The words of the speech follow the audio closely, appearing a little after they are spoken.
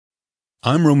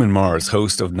I'm Roman Mars,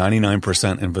 host of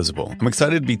 99% Invisible. I'm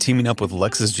excited to be teaming up with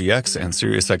Lexus GX and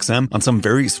SiriusXM on some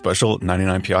very special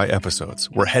 99PI episodes.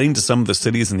 We're heading to some of the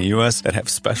cities in the U.S. that have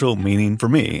special meaning for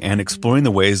me and exploring the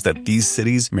ways that these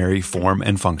cities marry form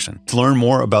and function. To learn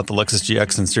more about the Lexus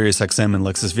GX and SiriusXM and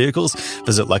Lexus vehicles,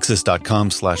 visit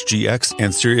lexus.com/GX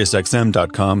and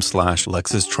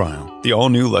SiriusXM.com/Lexus Trial. The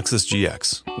all-new Lexus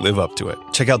GX. Live up to it.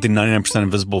 Check out the 99%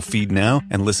 Invisible feed now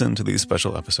and listen to these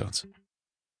special episodes.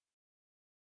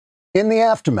 In the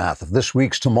aftermath of this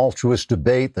week's tumultuous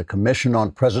debate, the Commission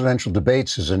on Presidential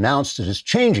Debates has announced it is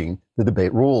changing the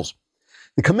debate rules.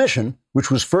 The commission,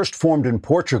 which was first formed in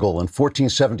Portugal in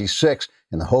 1476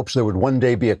 in the hopes there would one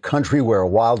day be a country where a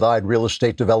wild-eyed real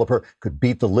estate developer could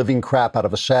beat the living crap out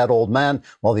of a sad old man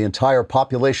while the entire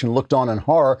population looked on in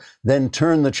horror, then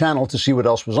turned the channel to see what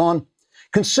else was on,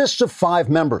 consists of 5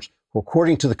 members, who,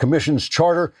 according to the commission's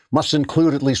charter, must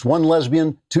include at least 1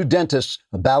 lesbian, 2 dentists,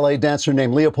 a ballet dancer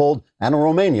named Leopold, and a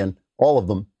Romanian, all of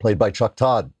them played by Chuck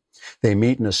Todd. They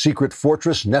meet in a secret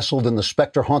fortress nestled in the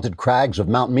specter-haunted crags of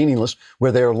Mount Meaningless,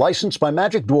 where they are licensed by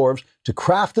magic dwarves to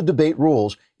craft the debate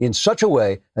rules in such a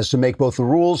way as to make both the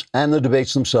rules and the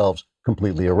debates themselves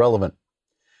completely irrelevant.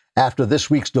 After this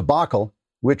week's debacle,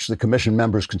 which the commission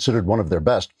members considered one of their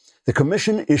best, the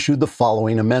commission issued the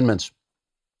following amendments.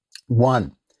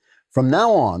 1. From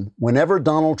now on, whenever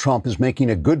Donald Trump is making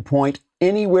a good point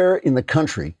anywhere in the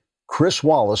country, Chris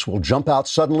Wallace will jump out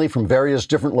suddenly from various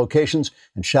different locations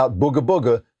and shout "booga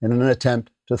booga" in an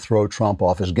attempt to throw Trump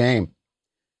off his game.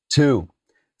 2.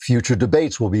 Future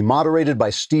debates will be moderated by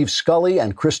Steve Scully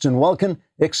and Kristen Welken,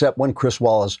 except when Chris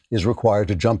Wallace is required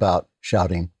to jump out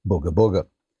shouting "booga booga."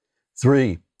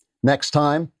 3. Next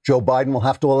time, Joe Biden will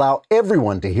have to allow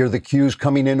everyone to hear the cues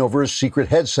coming in over his secret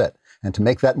headset. And to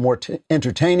make that more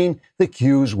entertaining, the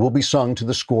cues will be sung to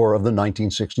the score of the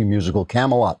 1960 musical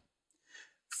Camelot.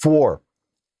 4.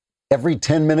 Every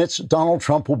 10 minutes, Donald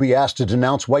Trump will be asked to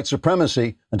denounce white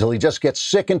supremacy until he just gets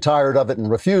sick and tired of it and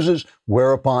refuses,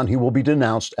 whereupon he will be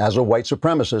denounced as a white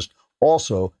supremacist,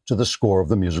 also to the score of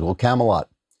the musical Camelot.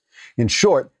 In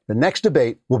short, the next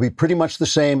debate will be pretty much the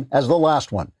same as the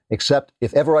last one, except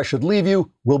If Ever I Should Leave You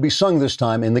will be sung this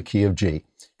time in the key of G.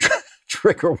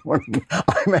 Trigger warning.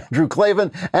 I'm Andrew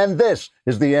Klavan, and this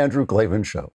is The Andrew Klavan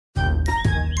Show. I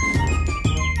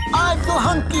feel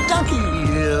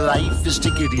hunky-dunky, life is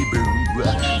tickety-boo.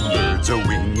 Birds are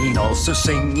winging, also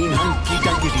singing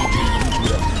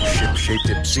hunky-dunky-doo. Ship-shaped,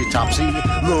 tipsy-topsy,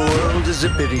 the world is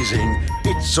zippity-zing.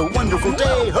 It's a wonderful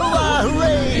day, hurrah,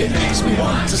 hooray! It makes me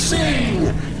want to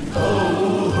sing.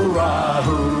 Oh, hurrah,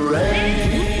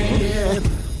 hooray!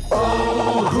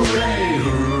 Oh, hooray,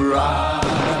 hurrah!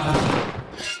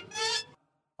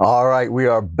 All right, we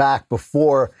are back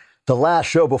before the last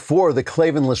show, before the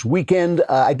Klavanless weekend.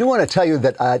 I do want to tell you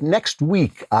that next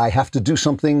week I have to do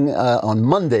something on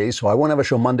Monday, so I won't have a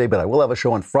show Monday, but I will have a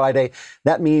show on Friday.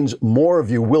 That means more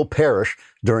of you will perish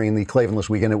during the Klavanless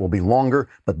weekend. It will be longer,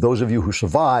 but those of you who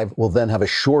survive will then have a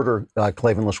shorter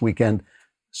Klavanless weekend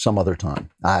some other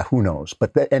time. Who knows?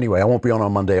 But anyway, I won't be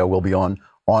on Monday. I will be on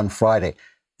Friday.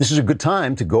 This is a good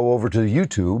time to go over to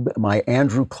YouTube, my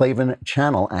Andrew Klavan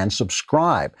channel, and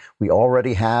subscribe. We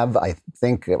already have, I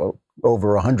think,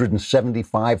 over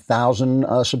 175,000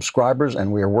 subscribers,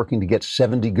 and we are working to get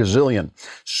 70 gazillion.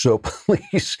 So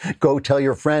please go tell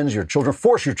your friends, your children,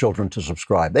 force your children to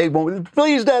subscribe. They won't,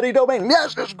 please, Daddy, don't make,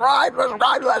 yes, subscribe.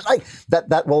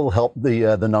 That will help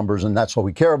the numbers, and that's what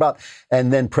we care about.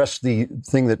 And then press the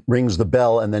thing that rings the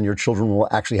bell, and then your children will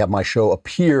actually have my show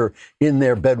appear in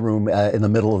their bedroom in the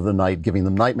middle of the night, giving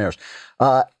them nightmares.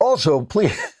 Also,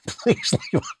 please leave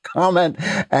a comment,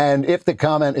 and if the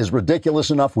comment is ridiculous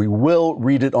enough, we will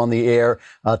read it on the air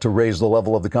to raise the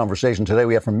level of the conversation. Today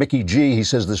we have from Mickey G. He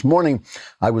says, this morning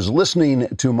I was listening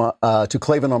to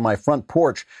Klavan on my front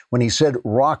porch when he said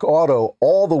Rock Auto.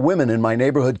 All the women in my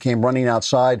neighborhood came running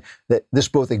outside. That this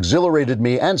both exhilarated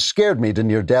me and scared me to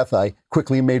near death. I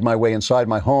quickly made my way inside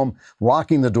my home,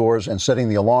 locking the doors and setting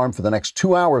the alarm. For the next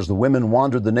 2 hours, the women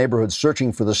wandered the neighborhood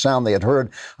searching for the sound they had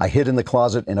heard. I hid in the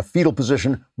closet in a fetal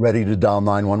position, ready to dial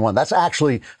 911. That's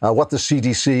actually what the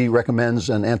CDC recommends,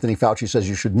 and Anthony Fauci says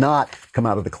you should not come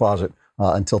out of the closet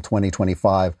until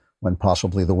 2025, when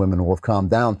possibly the women will have calmed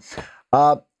down.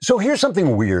 So here's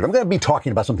something weird. I'm going to be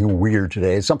talking about something weird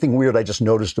today. It's something weird I just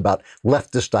noticed about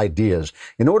leftist ideas.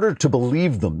 In order to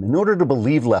believe them, in order to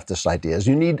believe leftist ideas,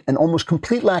 you need an almost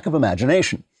complete lack of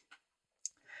imagination.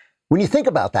 When you think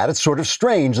about that, it's sort of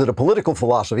strange that a political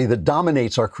philosophy that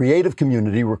dominates our creative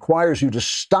community requires you to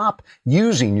stop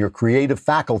using your creative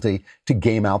faculty to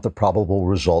game out the probable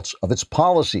results of its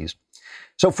policies.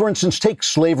 So, for instance, take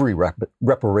slavery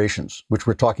reparations, which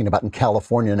we're talking about in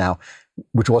California now.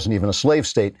 which wasn't even a slave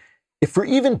state, if for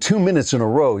even 2 minutes in a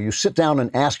row you sit down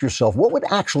and ask yourself what would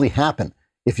actually happen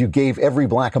if you gave every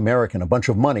black American a bunch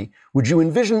of money, would you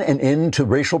envision an end to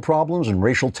racial problems and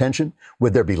racial tension?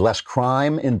 Would there be less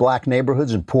crime in black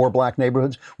neighborhoods and poor black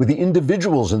neighborhoods? Would the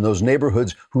individuals in those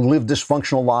neighborhoods who live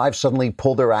dysfunctional lives suddenly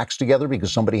pull their acts together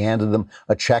because somebody handed them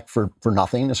a check for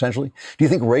nothing, essentially? Do you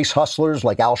think race hustlers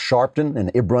like Al Sharpton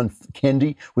and Ibram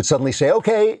Kendi would suddenly say,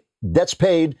 okay, debt's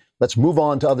paid, let's move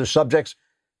on to other subjects?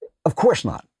 Of course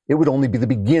not. It would only be the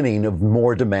beginning of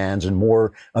more demands and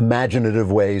more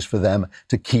imaginative ways for them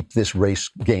to keep this race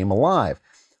game alive.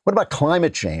 What about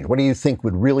climate change? What do you think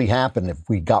would really happen if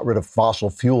we got rid of fossil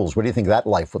fuels? What do you think that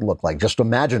life would look like? Just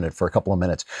imagine it for a couple of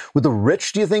minutes. Would the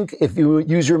rich, do you think, if you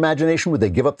use your imagination, would they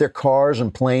give up their cars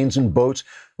and planes and boats?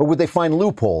 Or would they find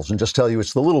loopholes and just tell you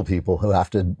it's the little people who have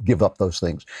to give up those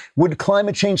things? Would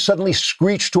climate change suddenly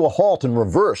screech to a halt and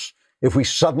reverse if we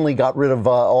suddenly got rid of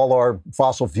all our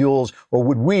fossil fuels? Or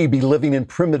would we be living in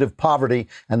primitive poverty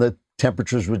and the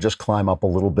temperatures would just climb down a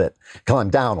little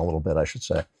bit, I should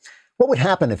say? What would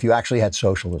happen if you actually had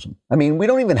socialism? I mean, we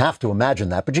don't even have to imagine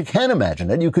that, but you can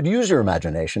imagine it. You could use your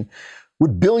imagination.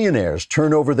 Would billionaires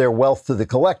turn over their wealth to the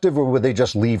collective, or would they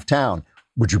just leave town?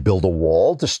 Would you build a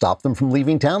wall to stop them from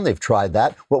leaving town? They've tried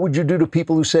that. What would you do to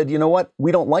people who said, you know what, we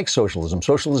don't like socialism.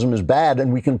 Socialism is bad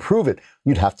and we can prove it.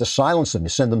 You'd have to silence them. You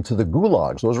send them to the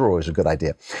gulags. Those are always a good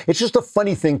idea. It's just a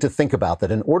funny thing to think about, that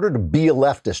in order to be a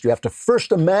leftist, you have to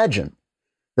first imagine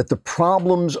that the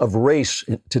problems of race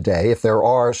today, if there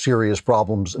are serious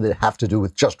problems that have to do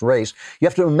with just race, you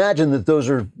have to imagine that those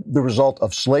are the result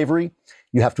of slavery.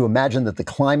 You have to imagine that the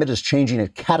climate is changing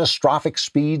at catastrophic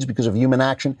speeds because of human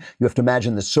action. You have to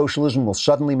imagine that socialism will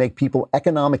suddenly make people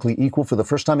economically equal for the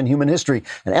first time in human history.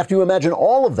 And after you imagine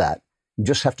all of that, you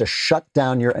just have to shut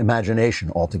down your imagination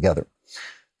altogether.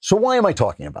 So why am I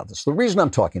talking about this? The reason I'm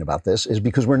talking about this is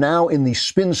because we're now in the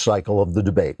spin cycle of the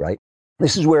debate, right?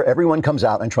 This is where everyone comes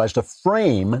out and tries to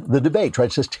frame the debate,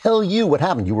 tries to tell you what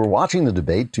happened. You were watching the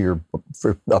debate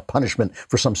for a punishment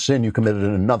for some sin you committed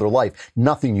in another life.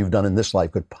 Nothing you've done in this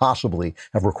life could possibly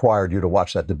have required you to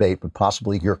watch that debate, but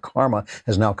possibly your karma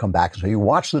has now come back. So you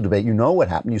watch the debate, you know what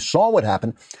happened, you saw what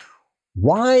happened.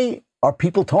 Why are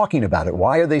people talking about it?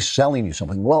 Why are they selling you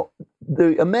something? Well,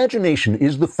 the imagination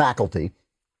is the faculty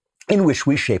in which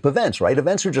we shape events, right?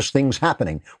 Events are just things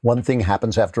happening. One thing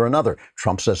happens after another.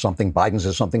 Trump says something, Biden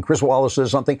says something, Chris Wallace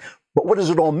says something. But what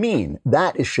does it all mean?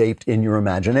 That is shaped in your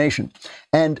imagination.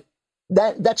 And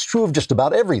that's true of just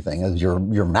about everything. Your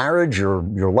marriage,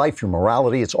 your life, your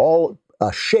morality, it's all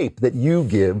a shape that you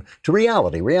give to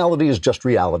reality. Reality is just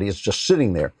reality. It's just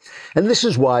sitting there. And this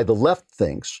is why the left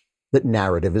thinks that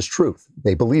narrative is truth.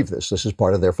 They believe this. This is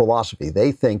part of their philosophy.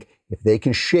 They think if they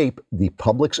can shape the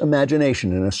public's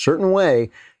imagination in a certain way,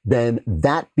 then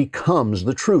that becomes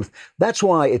the truth. That's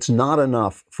why it's not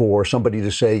enough for somebody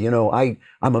to say, you know,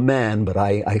 I'm a man, but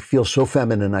I feel so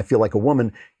feminine, I feel like a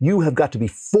woman. You have got to be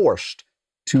forced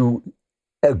to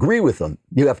agree with them.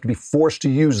 You have to be forced to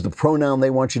use the pronoun they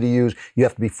want you to use. You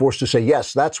have to be forced to say,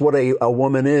 yes, that's what a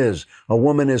woman is. A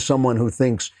woman is someone who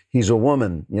thinks he's a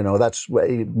woman. You know, that's,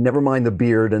 never mind the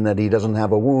beard and that he doesn't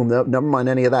have a womb. Never mind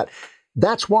any of that.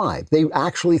 That's why they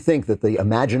actually think that the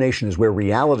imagination is where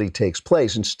reality takes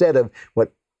place, instead of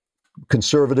what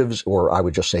conservatives, or I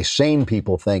would just say sane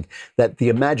people, think, that the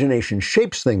imagination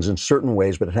shapes things in certain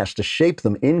ways, but it has to shape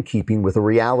them in keeping with a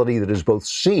reality that is both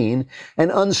seen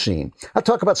and unseen. I'll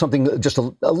talk about something, just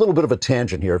a little bit of a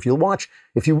tangent here. If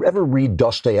you ever read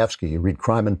Dostoevsky, you read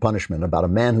Crime and Punishment, about a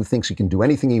man who thinks he can do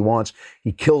anything he wants.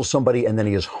 He kills somebody and then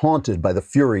he is haunted by the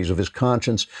furies of his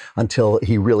conscience until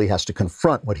he really has to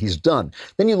confront what he's done.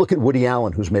 Then you look at Woody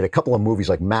Allen, who's made a couple of movies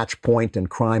like Match Point and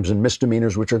Crimes and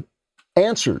Misdemeanors, which are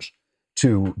answers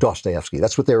to Dostoevsky.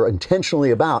 That's what they're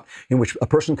intentionally about, in which a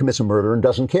person commits a murder and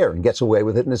doesn't care and gets away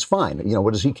with it and it's fine. You know,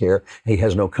 what does he care? He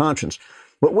has no conscience.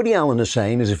 What Woody Allen is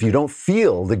saying is, if you don't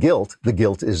feel the guilt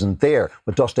isn't there.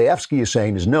 What Dostoevsky is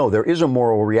saying is, no, there is a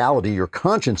moral reality. Your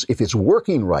conscience, if it's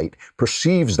working right,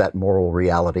 perceives that moral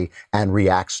reality and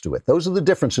reacts to it. Those are the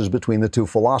differences between the two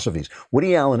philosophies.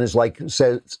 Woody Allen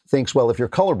thinks, well, if you're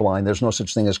colorblind, there's no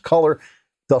such thing as color.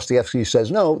 Dostoevsky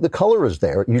says, no, the color is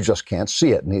there. You just can't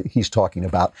see it. And he's talking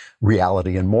about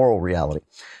reality and moral reality.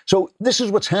 So this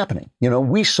is what's happening. You know,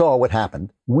 we saw what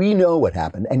happened. We know what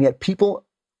happened. And yet people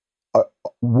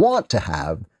want to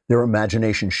have their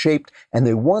imagination shaped, and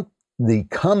they want the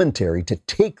commentary to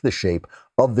take the shape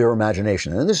of their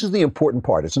imagination. And this is the important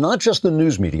part. It's not just the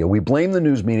news media. We blame the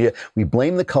news media. We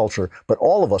blame the culture. But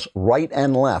all of us, right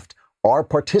and left, are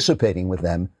participating with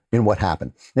them in what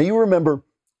happened. Now, you remember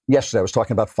yesterday I was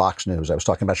talking about Fox News. I was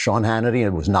talking about Sean Hannity, and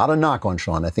it was not a knock on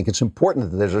Sean. I think it's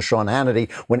important that there's a Sean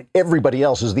Hannity when everybody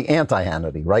else is the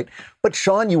anti-Hannity, right? But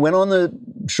Sean, you went on the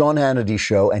Sean Hannity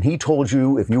show, and he told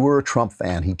you, if you were a Trump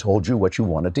fan, he told you what you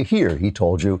wanted to hear. He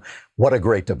told you, what a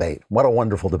great debate. What a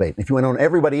wonderful debate. If you went on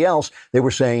everybody else, they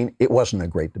were saying it wasn't a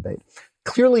great debate.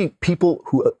 Clearly, people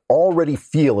who already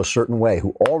feel a certain way,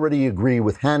 who already agree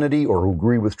with Hannity or who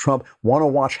agree with Trump, want to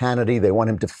watch Hannity. They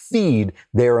want him to feed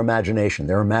their imagination,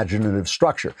 their imaginative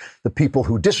structure. The people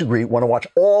who disagree want to watch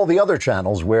all the other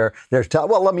channels where they're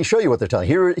well, let me show you what they're telling.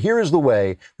 Here is the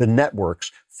way the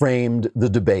networks framed the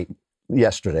debate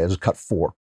yesterday. It was cut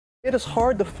 4. It is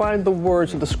hard to find the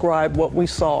words to describe what we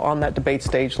saw on that debate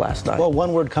stage last night. Well,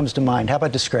 one word comes to mind. How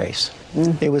about disgrace?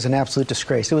 It was an absolute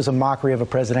disgrace. It was a mockery of a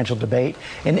presidential debate,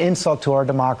 an insult to our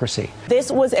democracy.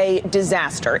 This was a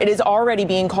disaster. It is already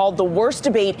being called the worst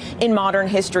debate in modern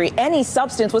history. Any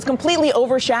substance was completely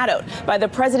overshadowed by the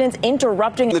president's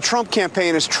interrupting. The Trump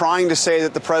campaign is trying to say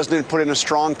that the president put in a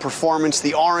strong performance.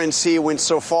 The RNC went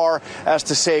so far as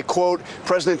to say, quote,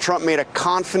 President Trump made a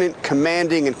confident,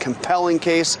 commanding, and compelling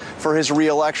case for his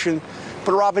reelection.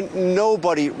 But Robin,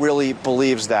 nobody really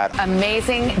believes that.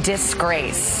 Amazing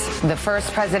disgrace. The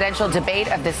first presidential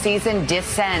debate of the season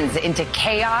descends into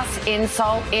chaos,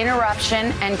 insult, interruption,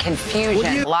 and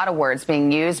confusion. A lot of words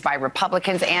being used by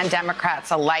Republicans and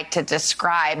Democrats alike to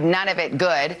describe none of it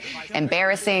good.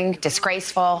 Embarrassing,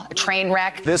 disgraceful, a train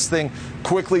wreck. This thing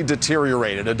quickly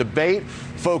deteriorated. A debate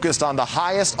focused on the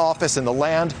highest office in the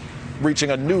land,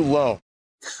 reaching a new low.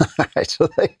 All right, so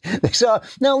they saw.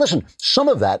 Now, listen, some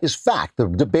of that is fact. The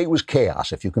debate was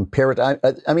chaos. If you compare it,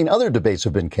 I mean, other debates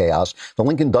have been chaos. The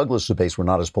Lincoln-Douglas debates were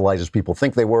not as polite as people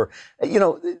think they were,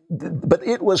 but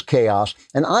it was chaos.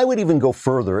 And I would even go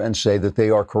further and say that they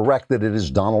are correct that it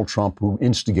is Donald Trump who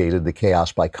instigated the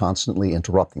chaos by constantly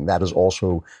interrupting. That is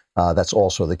also that's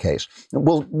also the case. And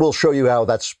we'll show you how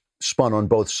that's spun on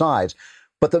both sides.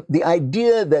 But the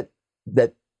idea that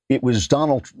it was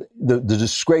the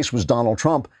disgrace was Donald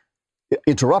Trump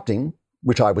interrupting,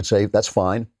 which I would say that's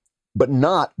fine, but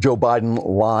not Joe Biden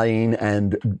lying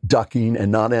and ducking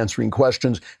and not answering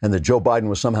questions, and that Joe Biden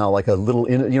was somehow like a little,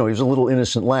 he was a little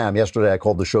innocent lamb. Yesterday I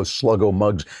called the show Sluggo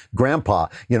Muggs Grandpa,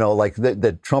 like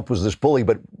that Trump was this bully,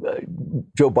 but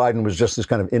Joe Biden was just this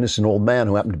kind of innocent old man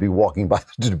who happened to be walking by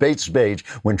the debate stage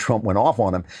when Trump went off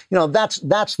on him.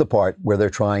 That's the part where they're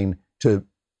trying to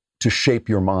shape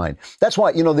your mind. That's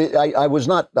why, I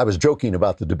was joking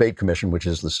about the debate commission, which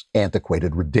is this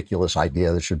antiquated, ridiculous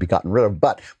idea that should be gotten rid of.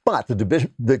 But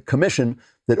the commission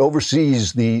that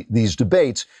oversees these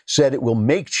debates said it will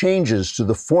make changes to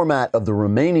the format of the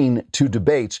remaining 2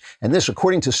 debates. And this,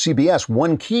 according to CBS,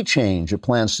 one key change it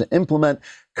plans to implement,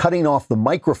 cutting off the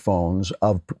microphones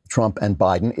of Trump and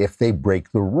Biden if they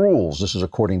break the rules. This is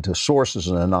according to sources,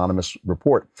 an anonymous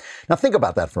report. Now think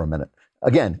about that for a minute.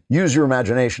 Again, use your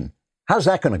imagination. How's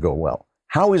that going to go well?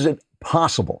 How is it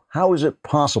possible? How is it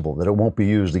possible that it won't be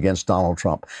used against Donald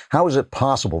Trump? How is it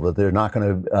possible that they're not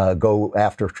going to go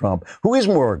after Trump, who is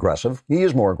more aggressive? He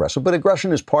is more aggressive, but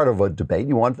aggression is part of a debate.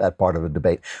 You want that part of a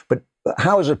debate. But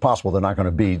how is it possible they're not going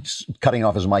to be cutting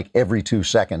off his mic every 2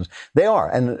 seconds? They are.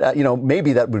 And,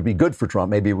 maybe that would be good for Trump.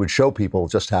 Maybe it would show people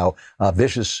just how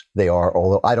vicious they are,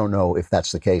 although I don't know if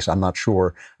that's the case. I'm not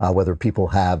sure whether people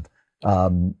have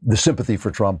the sympathy for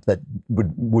Trump that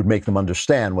would make them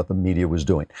understand what the media was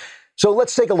doing. So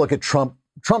let's take a look at Trump.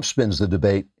 Trump spins the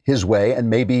debate his way, and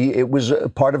maybe it was a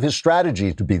part of his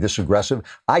strategy to be this aggressive.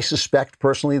 I suspect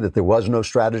personally that there was no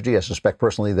strategy. I suspect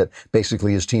personally that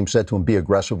basically his team said to him, be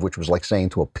aggressive, which was like saying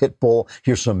to a pit bull,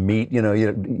 here's some meat.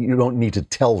 You don't need to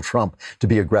tell Trump to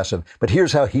be aggressive. But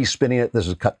here's how he's spinning it. This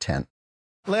is cut 10.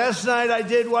 Last night, I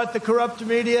did what the corrupt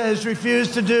media has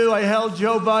refused to do. I held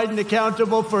Joe Biden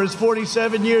accountable for his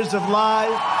 47 years of lies,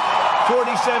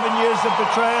 47 years of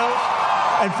betrayal,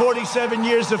 and 47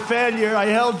 years of failure. I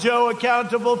held Joe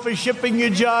accountable for shipping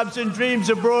your jobs and dreams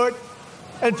abroad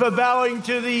and for bowing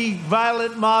to the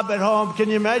violent mob at home. Can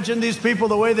you imagine these people,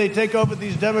 the way they take over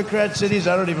these Democrat cities?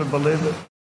 I don't even believe it.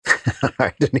 All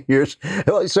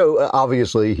right, so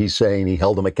obviously he's saying he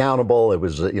held him accountable. It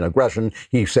was, aggression.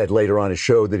 He said later on his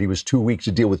show that he was too weak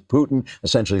to deal with Putin,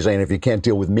 essentially saying if you can't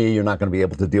deal with me, you're not going to be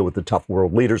able to deal with the tough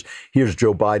world leaders. Here's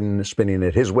Joe Biden spinning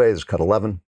it his way. This is cut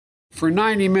 11. For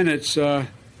 90 minutes,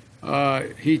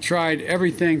 he tried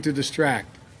everything to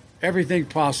distract, everything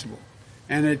possible,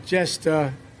 and it just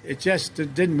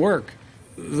didn't work.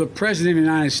 The president of the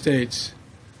United States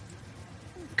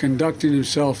conducting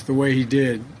himself the way he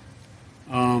did,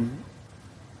 I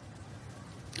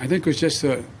think it was just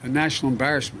a national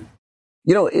embarrassment.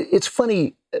 It's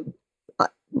funny.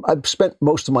 I've spent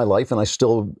most of my life, and I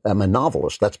still am a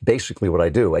novelist. That's basically what I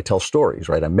do. I tell stories,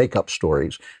 right? I make up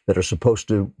stories that are supposed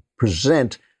to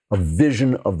present a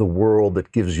vision of the world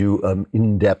that gives you an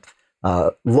in-depth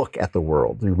look at the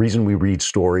world. The reason we read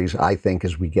stories, I think,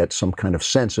 is we get some kind of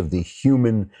sense of the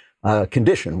human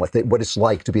condition, what it's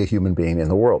like to be a human being in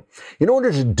the world. In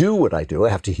order to do what I do, I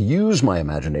have to use my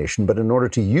imagination, but in order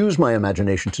to use my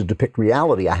imagination to depict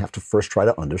reality, I have to first try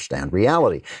to understand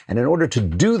reality. And in order to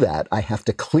do that, I have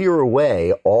to clear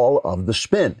away all of the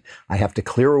spin. I have to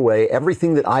clear away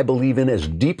everything that I believe in as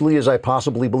deeply as I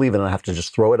possibly believe in, and I have to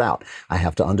just throw it out. I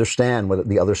have to understand what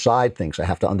the other side thinks. I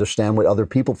have to understand what other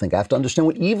people think. I have to understand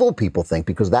what evil people think,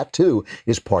 because that too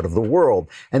is part of the world.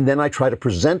 And then I try to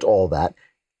present all that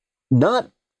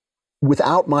not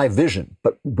without my vision,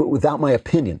 but without my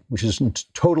opinion, which is a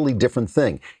totally different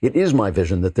thing. It is my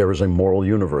vision that there is a moral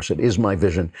universe. It is my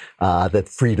vision that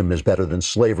freedom is better than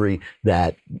slavery,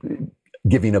 that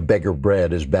giving a beggar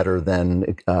bread is better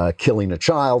than killing a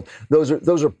child. Those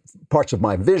are parts of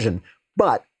my vision.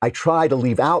 But I try to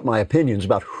leave out my opinions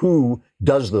about who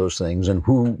does those things and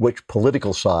which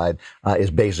political side is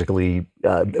basically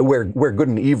where good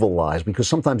and evil lies, because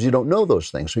sometimes you don't know those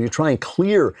things. So you try and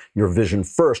clear your vision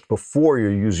first before you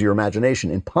use your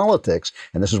imagination. In politics,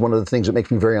 and this is one of the things that makes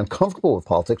me very uncomfortable with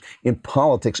politics, in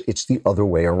politics, it's the other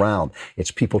way around. It's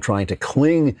people trying to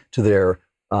cling to their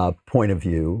point of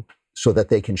view so that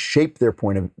they can shape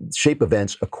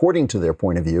events according to their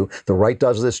point of view. The right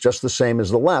does this just the same as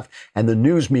the left, and the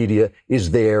news media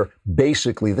is there.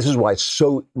 Basically, this is why it's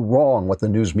so wrong what the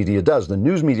news media does. The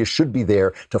news media should be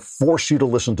there to force you to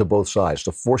listen to both sides,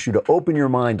 to force you to open your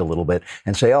mind a little bit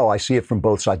and say, oh, I see it from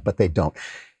both sides, but they don't.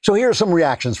 So here are some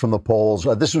reactions from the polls.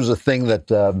 This was a thing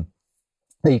that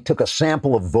they took a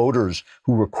sample of voters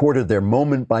who recorded their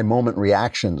moment-by-moment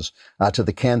reactions to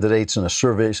the candidates in a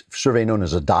survey known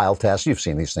as a dial test. You've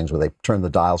seen these things where they turn the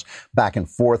dials back and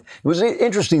forth. It was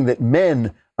interesting that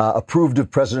men approved of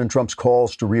President Trump's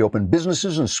calls to reopen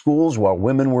businesses and schools, while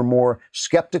women were more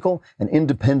skeptical, and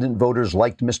independent voters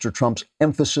liked Mr. Trump's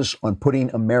emphasis on putting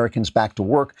Americans back to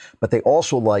work, but they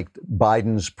also liked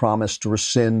Biden's promise to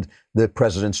rescind the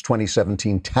president's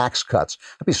 2017 tax cuts.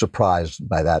 I'd be surprised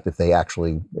by that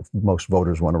if most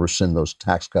voters want to rescind those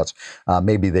tax cuts.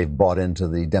 Maybe they've bought into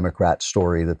the Democrat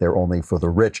story that they're only for the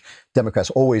rich. Democrats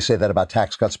always say that about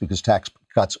tax cuts because tax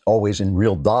cuts always in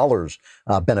real dollars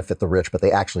benefit the rich, but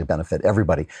they actually benefit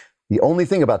everybody. The only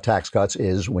thing about tax cuts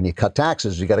is when you cut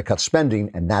taxes, you got to cut spending,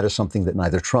 and that is something that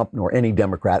neither Trump nor any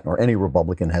Democrat nor any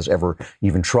Republican has ever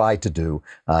even tried to do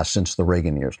since the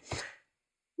Reagan years.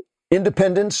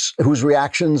 Independents, whose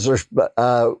reactions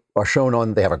are shown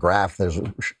on, they have a graph.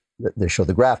 They show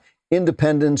the graph.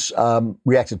 Independents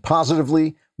reacted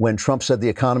positively when Trump said the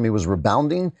economy was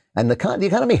rebounding, and the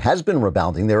economy has been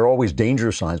rebounding. There are always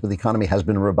danger signs, but the economy has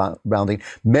been rebounding.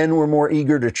 Men were more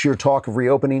eager to cheer talk of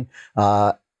reopening,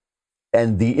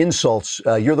 and the insults,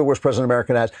 you're the worst president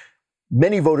America has.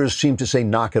 Many voters seem to say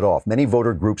knock it off. Many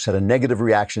voter groups had a negative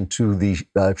reaction to the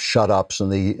shut-ups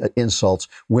and the insults.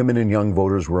 Women and young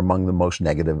voters were among the most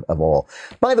negative of all.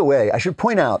 By the way, I should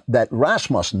point out that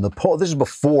Rasmussen, this is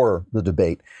before the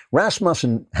debate,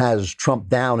 Rasmussen has Trump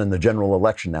down in the general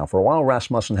election now. For a while,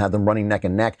 Rasmussen had them running neck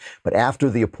and neck, but after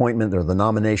the appointment or the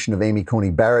nomination of Amy Coney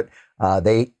Barrett,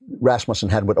 Rasmussen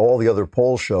had what all the other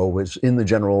polls show was in the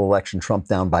general election, Trump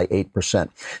down by 8%.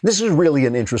 This is really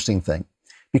an interesting thing,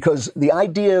 because the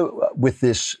idea with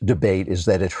this debate is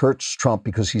that it hurts Trump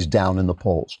because he's down in the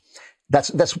polls.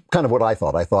 That's kind of what I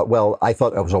thought. I thought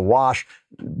it was a wash.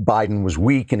 Biden was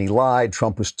weak and he lied.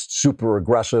 Trump was super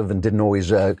aggressive and didn't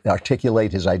always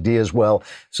articulate his ideas well.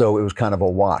 So it was kind of a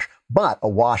wash. But a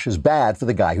wash is bad for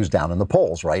the guy who's down in the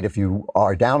polls, right? If you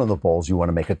are down in the polls, you want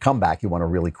to make a comeback. You want to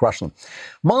really crush them.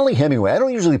 Mollie Hemingway, I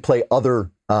don't usually play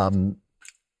other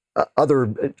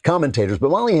commentators, but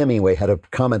Mollie Hemingway had a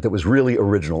comment that was really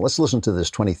original. Let's listen to this,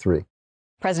 23.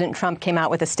 President Trump came out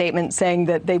with a statement saying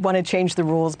that they want to change the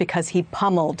rules because he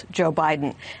pummeled Joe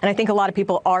Biden. And I think a lot of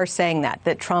people are saying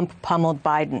that Trump pummeled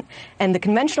Biden. And the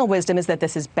conventional wisdom is that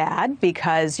this is bad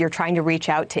because you're trying to reach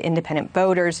out to independent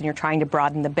voters and you're trying to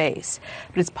broaden the base.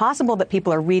 But it's possible that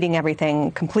people are reading everything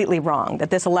completely wrong,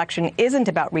 that this election isn't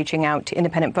about reaching out to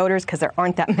independent voters because there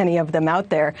aren't that many of them out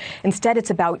there. Instead, it's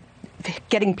about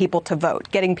getting people to vote,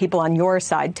 getting people on your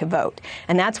side to vote.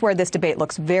 And that's where this debate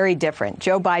looks very different.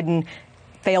 Joe Biden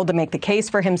failed to make the case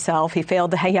for himself. He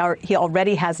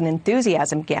already has an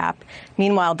enthusiasm gap.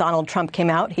 Meanwhile, Donald Trump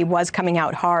came out. He was coming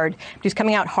out hard. He's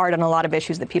coming out hard on a lot of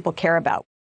issues that people care about.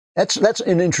 That's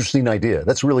an interesting idea.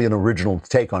 That's really an original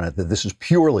take on it, that this is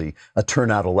purely a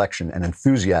turnout election and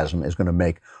enthusiasm is going to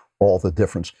make all the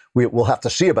difference. We'll have to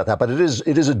see about that, but it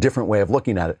is a different way of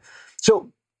looking at it.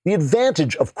 So the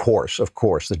advantage, of course,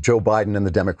 that Joe Biden and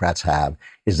the Democrats have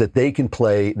is that they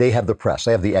have the press,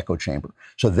 they have the echo chamber.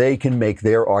 So they can make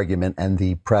their argument and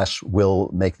the press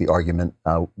will make the argument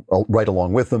right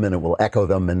along with them, and it will echo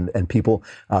them, and people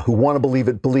who want to believe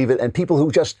it, and people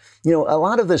who just, a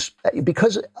lot of this,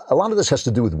 because a lot of this has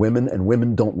to do with women, and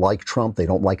women don't like Trump. They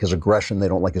don't like his aggression. They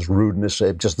don't like his rudeness.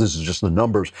 This is just the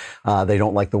numbers. They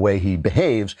don't like the way he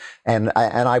behaves. And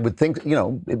I would think,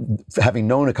 having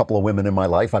known a couple of women in my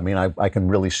life, I can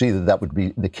really see that would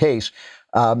be the case.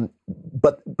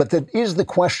 But that is the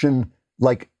question,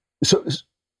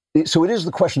 so it is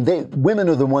the question. Women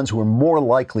are the ones who are more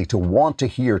likely to want to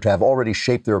have already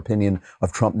shaped their opinion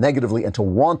of Trump negatively and to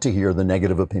want to hear the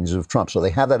negative opinions of Trump. So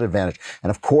they have that advantage. And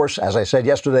of course, as I said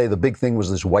yesterday, the big thing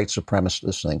was this white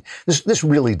supremacist thing. This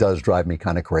really does drive me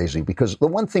kind of crazy, because the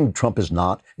one thing Trump is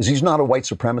not is he's not a white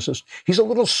supremacist. He's a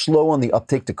little slow on the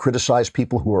uptake to criticize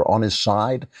people who are on his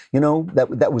side.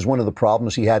 That was one of the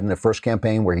problems he had in the first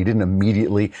campaign, where he didn't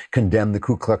immediately condemn the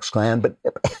Ku Klux Klan. But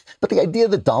the idea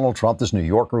that Donald Trump, this New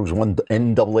Yorker who's won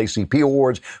NAACP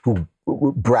awards, who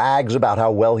brags about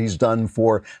how well he's done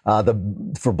for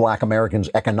Black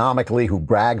Americans economically, who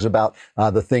brags about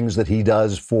the things that he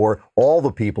does for all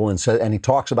the people, and he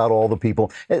talks about all the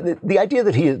people. The idea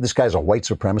that this guy's a white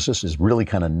supremacist is really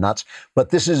kind of nuts.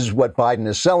 But this is what Biden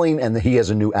is selling, and he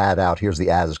has a new ad out. Here's the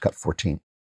ad. It's cut 14.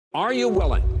 Are you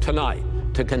willing tonight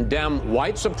to condemn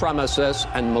white supremacists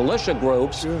and militia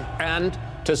groups and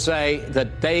to say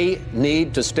that they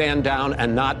need to stand down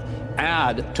and not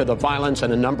add to the violence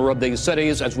in a number of these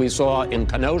cities, as we saw in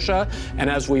Kenosha and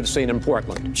as we've seen in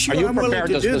Portland? Sure, are you I'm prepared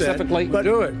to specifically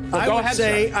do it? Well,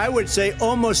 I would say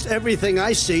almost everything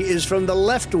I see is from the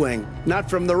left wing, not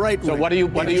from the right wing. So what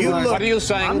are you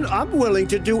saying? I'm willing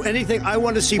to do anything. I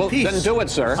want to see peace. Then do it,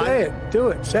 sir. Say it. Do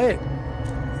it. Say it.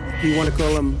 You want to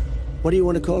call him? What do you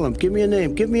want to call him? Give me a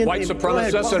name. Give me a white name.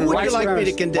 Supremacists and white like me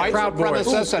to condemn? White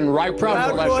supremacists and right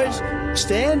Proud Boys.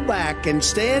 Stand back and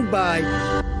stand by.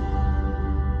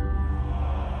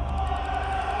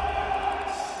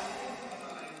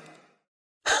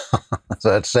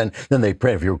 So then they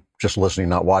print, if you're just listening,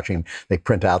 not watching, they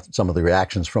print out some of the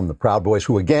reactions from the Proud Boys,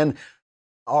 who again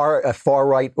are a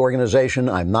far-right organization.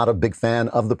 I'm not a big fan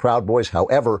of the Proud Boys.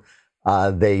 However,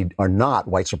 they are not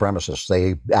white supremacists.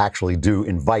 They actually do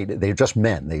they're just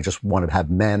men. They just want to have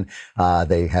men.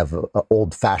 They have an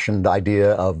old-fashioned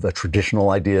idea a traditional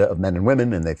idea of men and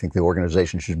women, and they think the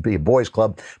organization should be a boys'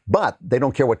 club, but they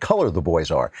don't care what color the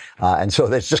boys are. And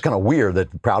so it's just kind of weird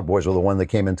that the Proud Boys are the one that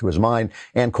came into his mind.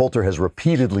 Ann Coulter has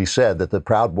repeatedly said that the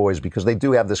Proud Boys, because they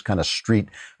do have this kind of street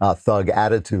thug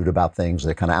attitude about things,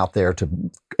 they're kind of out there to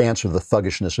answer the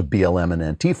thuggishness of BLM and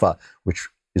Antifa, which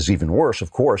is even worse, of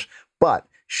course. But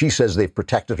she says they've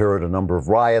protected her at a number of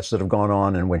riots that have gone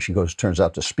on, and when she turns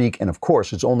out to speak. And of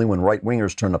course, it's only when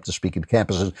right-wingers turn up to speak at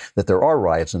campuses that there are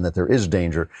riots and that there is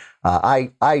danger.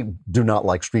 I do not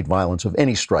like street violence of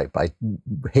any stripe. I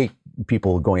hate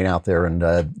people going out there and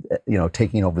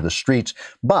taking over the streets.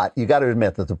 But you got to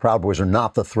admit that the Proud Boys are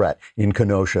not the threat in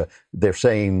Kenosha. They're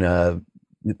saying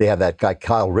they have that guy,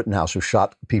 Kyle Rittenhouse, who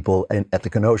shot people at the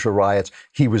Kenosha riots.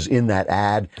 He was in that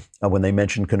ad when they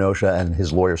mentioned Kenosha, and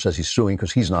his lawyer says he's suing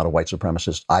because he's not a white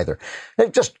supremacist either.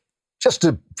 Just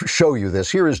to show you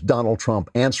this, here is Donald Trump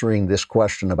answering this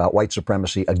question about white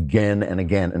supremacy again and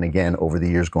again and again over the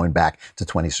years going back to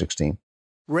 2016.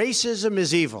 Racism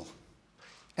is evil,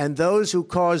 and those who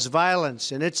cause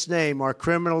violence in its name are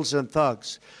criminals and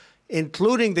thugs,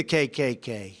 including the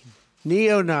KKK,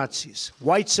 neo-Nazis,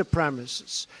 white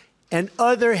supremacists, and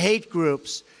other hate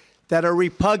groups that are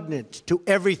repugnant to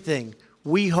everything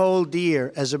we hold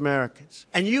dear as Americans.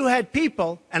 And you had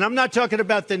people, and I'm not talking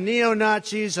about the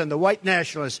neo-Nazis and the white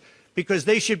nationalists, because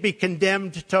they should be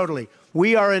condemned totally.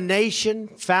 We are a nation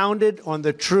founded on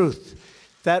the truth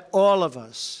that all of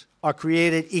us are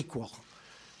created equal.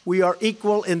 We are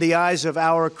equal in the eyes of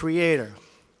our Creator.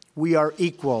 We are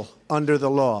equal under the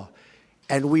law,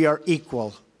 and we are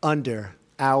equal under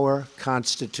our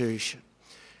Constitution.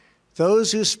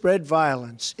 Those who spread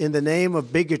violence in the name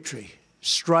of bigotry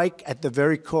strike at the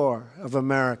very core of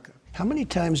America. How many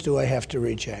times do I have to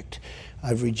reject?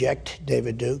 I've rejected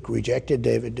David Duke.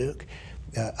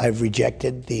 I've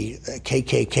rejected the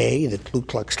KKK, the Ku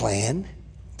Klux Klan.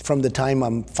 From the time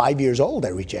I'm 5 years old, I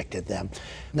rejected them.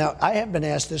 Now, I have been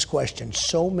asked this question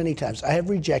so many times. I have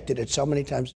rejected it so many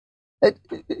times.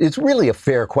 It's really a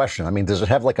fair question. I mean, does it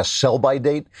have like a sell-by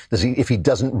date? Does he, if he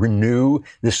doesn't renew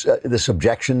this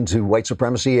objection to white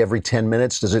supremacy every 10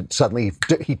 minutes, does it suddenly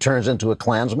he turns into a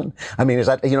Klansman? I mean, is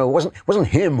that, it wasn't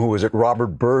him who was at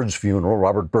Robert Byrd's funeral.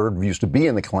 Robert Byrd used to be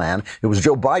in the Klan. It was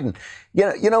Joe Biden.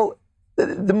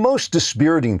 The most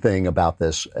dispiriting thing about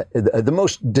this, the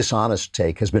most dishonest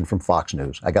take has been from Fox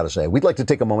News, I got to say. We'd like to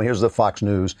take a moment. Here's the Fox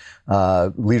News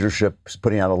leadership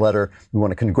putting out a letter. We want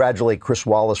to congratulate Chris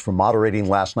Wallace for moderating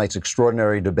last night's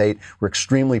extraordinary debate. We're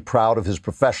extremely proud of his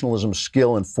professionalism,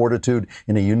 skill, and fortitude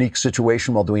in a unique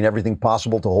situation while doing everything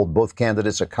possible to hold both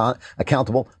candidates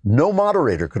accountable. No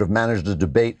moderator could have managed a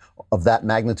debate of that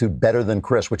magnitude better than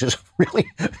Chris, which is really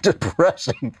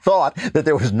depressing thought that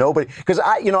there was nobody. Because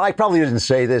I probably didn't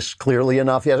say this clearly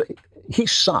enough. He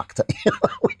sucked.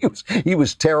 He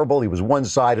was terrible. He was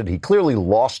one-sided. He clearly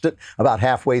lost it about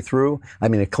halfway through. I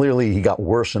mean, clearly he got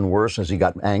worse and worse as he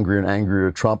got angrier and angrier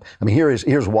at Trump. I mean,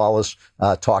 here's Wallace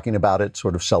talking about it,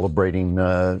 sort of celebrating.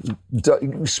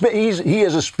 He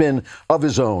has a spin of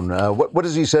his own. What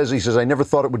does he say? He says, "I never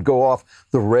thought it would go off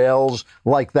the rails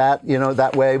like that,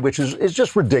 that way," which is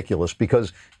just ridiculous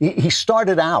because he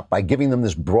started out by giving them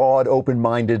this broad,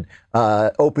 open-minded,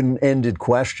 open-ended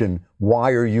question.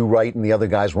 Why are you right and the other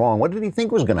guy's wrong? What did he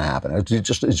think was going to happen? It's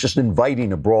just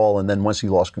inviting a brawl. And then once he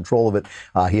lost control of it,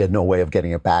 he had no way of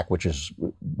getting it back, which is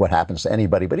what happens to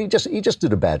anybody. But he just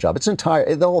did a bad job.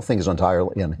 The whole thing is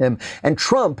entirely on him. And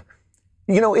Trump,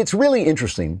 it's really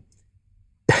interesting.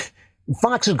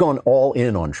 Fox has gone all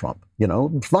in on Trump.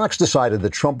 Fox decided that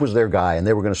Trump was their guy and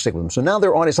they were going to stick with him. So now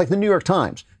they're on. It's like the New York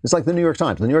Times. The New York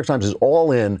Times is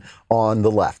all in on the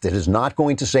left. It is not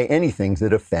going to say anything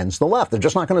that offends the left. They're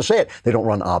just not going to say it. They don't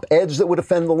run op-eds that would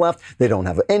offend the left. They don't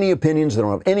have any opinions. They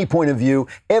don't have any point of view.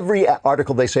 Every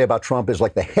article they say about Trump is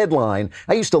like the headline.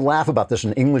 I used to laugh about this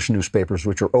in English newspapers,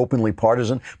 which are openly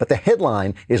partisan. But the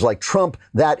headline is like, Trump,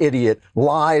 that idiot,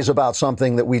 lies about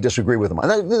something that we disagree with him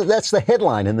on. That's the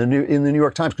headline in the New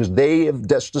York Times because they have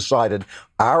just decided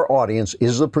our audience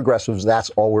is the progressives. That's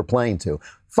all we're playing to.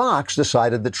 Fox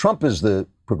decided that Trump is the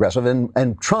progressive,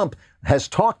 and Trump has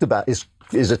talked about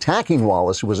is attacking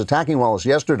Wallace, who was attacking Wallace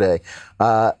yesterday,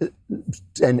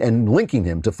 and linking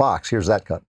him to Fox. Here's that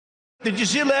cut. Did you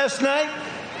see last night?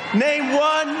 Name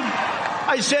one.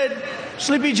 I said,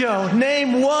 Sleepy Joe,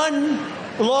 name one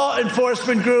law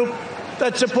enforcement group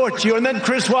that supports you. And then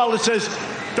Chris Wallace says,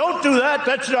 don't do that.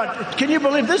 That's not. Can you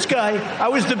believe this guy? I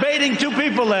was debating two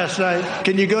people last night.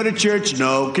 Can you go to church?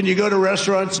 No. Can you go to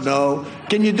restaurants? No.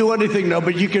 Can you do anything? No.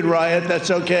 But you can riot. That's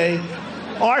okay.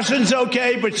 Arson's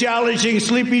okay, but challenging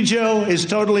Sleepy Joe is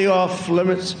totally off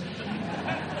limits.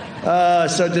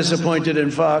 So disappointed in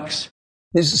Fox.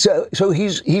 So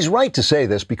he's right to say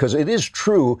this because it is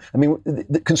true. I mean,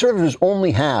 the conservatives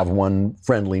only have one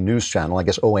friendly news channel, I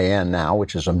guess OAN now,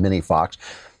 which is a mini Fox.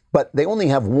 But they only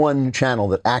have one channel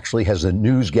that actually has the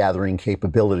news gathering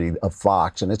capability of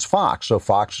Fox, and it's Fox. So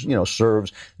Fox,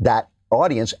 serves that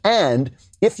audience. And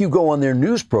if you go on their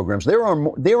news programs, there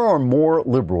are more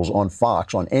liberals on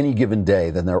Fox on any given day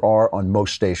than there are on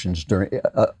most stations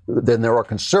than there are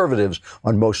conservatives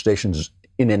on most stations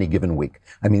in any given week.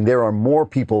 I mean, there are more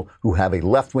people who have a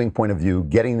left-wing point of view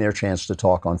getting their chance to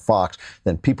talk on Fox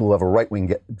than people who have a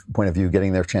right-wing point of view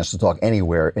getting their chance to talk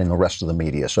anywhere in the rest of the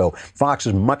media. So Fox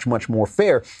is much, much more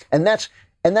fair. And that's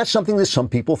something that some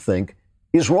people think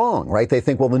is wrong, right? They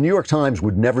think, well, the New York Times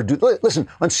would never do. Listen,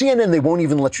 on CNN, they won't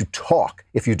even let you talk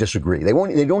if you disagree. They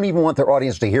don't even want their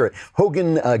audience to hear it.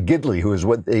 Hogan Gidley, who is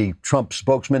a Trump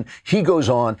spokesman, he goes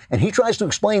on and he tries to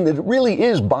explain that it really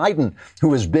is Biden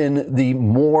who has been the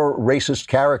more racist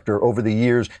character over the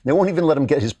years. They won't even let him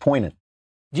get his point in.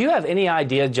 Do you have any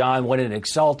idea, John, what an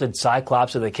exalted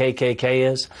cyclops of the KKK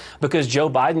is? Because Joe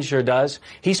Biden sure does.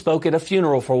 He spoke at a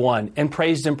funeral for one and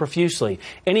praised him profusely.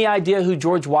 Any idea who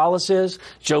George Wallace is?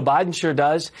 Joe Biden sure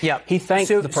does. Yep. He thanked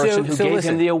the person who gave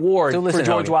him the award for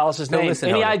George Wallace's name.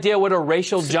 Any idea what a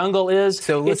racial jungle is?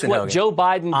 It's what Joe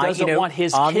Biden doesn't want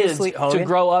his kids to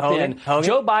grow up in.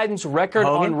 Joe Biden's record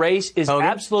on race is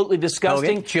absolutely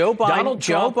disgusting. Donald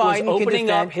Trump was opening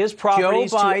up his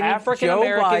properties to African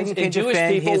Americans and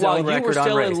Jewish people while you were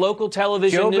still in local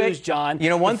television news, John.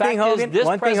 One thing, Hogan. This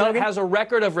president has a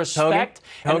record of respect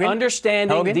and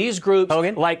understanding these groups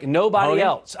like nobody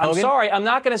else. I'm sorry, I'm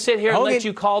not going to sit here and let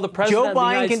you call the president of the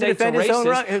United States a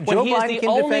racist when he is the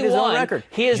only one.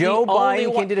 He is the only one.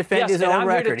 Joe Biden can defend his own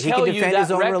record. He can defend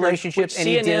his own relationships, and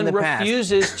he did in the past. CNN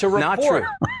refuses to report. Not true.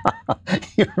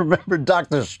 You remember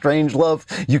Dr. Strangelove?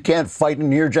 You can't fight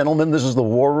in here, gentlemen. This is the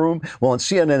war room. Well, on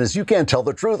CNN, it's you can't tell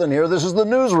the truth in here. This is the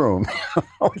newsroom.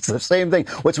 It's the same thing.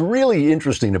 What's really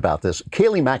interesting about this,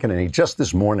 Kayleigh McEnany just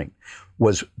this morning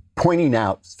was pointing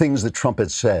out things that Trump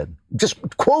had said, just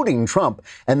quoting Trump,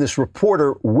 and this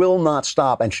reporter will not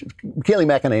stop. And Kayleigh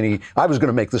McEnany, I was going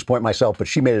to make this point myself, but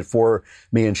she made it for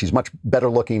me, and she's much better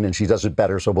looking, and she does it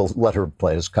better, so we'll let her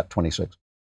play. It's cut 26.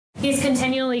 He's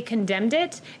continually condemned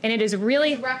it, and it is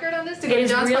really... The record on this, to go to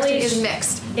John's question, is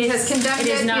mixed. He has condemned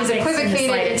it, he's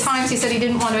equivocated at times, he said he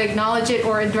didn't want to acknowledge it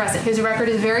or address it. His record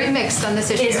is very mixed on this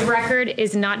issue. His record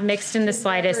is not mixed in the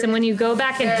slightest, and when you go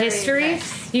back in history,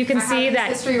 you can see that...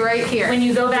 history right here. When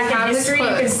you go back in history, you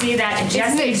can see that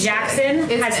Jesse Jackson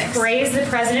has praised the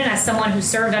president as someone who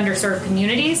served underserved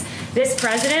communities. This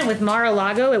president, with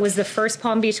Mar-a-Lago, it was the first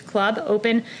Palm Beach club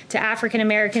open to African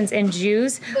Americans and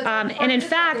Jews, and in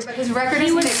fact, but his record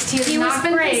is mixed. He has not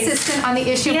been consistent on the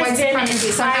issue of white supremacy.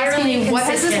 So I'm asking you, what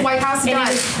has this White House done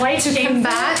to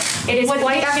combat what the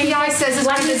FBI says is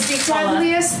one of the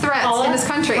deadliest threats in this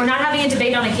country? We're not having a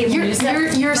debate on a cable news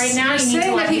network right now. You're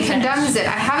saying that he condemns it.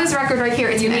 I have his record right here.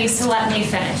 It's you need to let me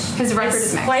finish. His record is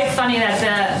mixed. It's quite funny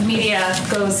that the media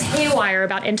goes haywire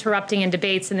about interrupting in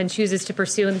debates and then chooses to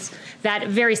pursue that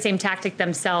very same tactic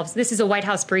themselves. This is a White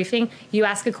House briefing. You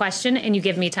ask a question and you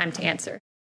give me time to answer.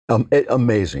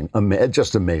 Amazing.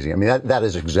 Just amazing. I mean, that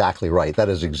is exactly right. That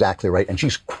is exactly right. And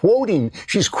she's quoting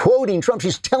Trump.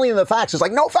 She's telling them the facts. It's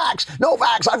like, no facts.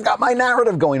 I've got my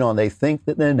narrative going on. They think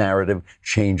that their narrative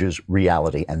changes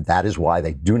reality. And that is why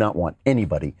they do not want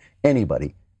anybody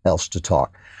else to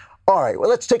talk. All right, well,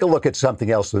 let's take a look at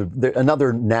something else.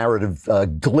 Another narrative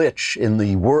glitch in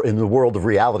the world of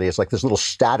reality. It's like this little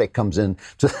static comes in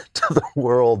to the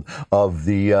world of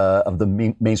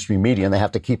the mainstream media, and they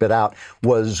have to keep it out.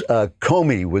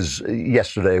 Comey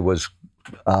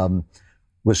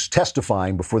was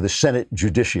testifying before the Senate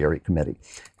Judiciary Committee,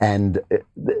 and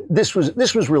this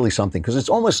was really something because it's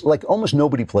almost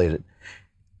nobody played it.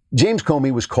 James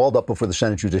Comey was called up before the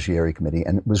Senate Judiciary Committee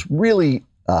and was really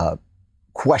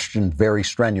questioned very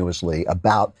strenuously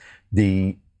about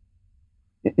the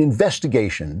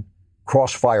investigation,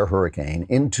 Crossfire Hurricane,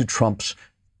 into Trump's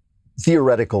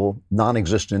theoretical,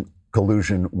 non-existent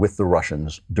collusion with the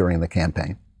Russians during the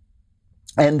campaign.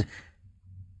 And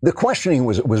the questioning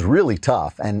was really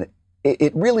tough, and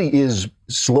it really is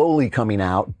slowly coming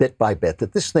out bit by bit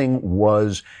that this thing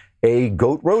was a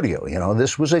goat rodeo. You know,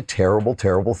 this was a terrible,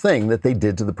 terrible thing that they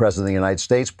did to the president of the United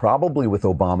States, probably with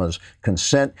Obama's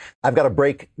consent. I've got a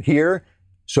break here,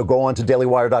 so go on to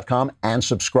dailywire.com and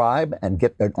subscribe and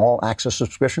get an all-access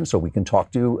subscription so we can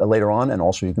talk to you later on, and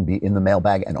also you can be in the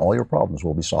mailbag and all your problems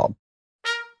will be solved.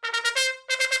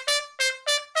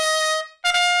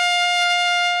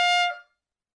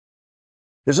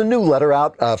 There's a new letter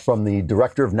out from the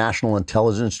Director of National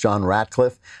Intelligence, John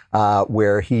Ratcliffe,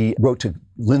 where he wrote to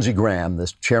Lindsey Graham,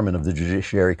 the chairman of the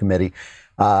Judiciary Committee,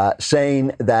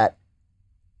 saying that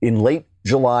in late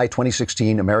July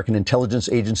 2016, American intelligence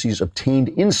agencies obtained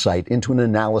insight into an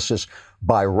analysis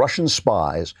by Russian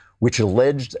spies which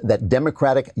alleged that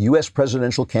Democratic U.S.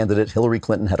 presidential candidate Hillary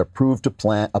Clinton had approved a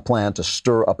plan to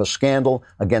stir up a scandal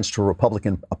against her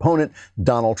Republican opponent,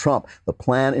 Donald Trump. The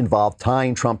plan involved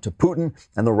tying Trump to Putin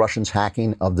and the Russians'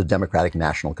 hacking of the Democratic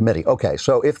National Committee. Okay,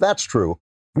 so if that's true,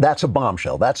 that's a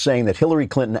bombshell. That's saying that Hillary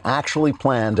Clinton actually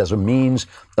planned as a means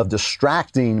of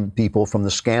distracting people from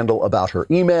the scandal about her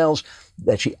emails,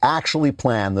 that she actually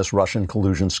planned this Russian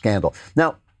collusion scandal.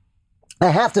 Now, I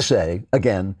have to say,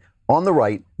 again, on the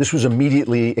right, this was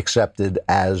immediately accepted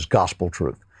as gospel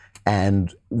truth.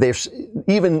 And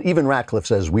even Ratcliffe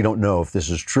says, we don't know if this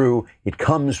is true. It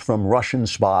comes from Russian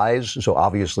spies. So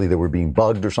obviously they were being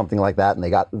bugged or something like that. And they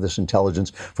got this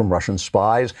intelligence from Russian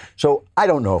spies. So I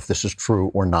don't know if this is true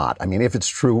or not. I mean, if it's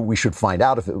true, we should find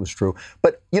out if it was true.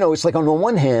 But, you know, it's like on the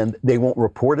one hand, they won't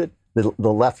report it. The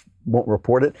left won't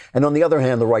report it. And on the other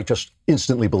hand, the right just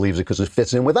instantly believes it because it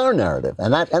fits in with our narrative.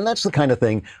 And that's the kind of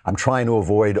thing I'm trying to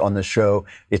avoid on this show.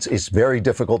 It's very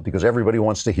difficult because everybody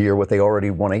wants to hear what they already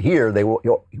want to hear. They want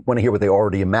to hear what they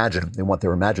already imagine. They want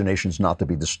their imaginations not to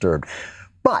be disturbed.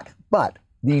 But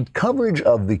the coverage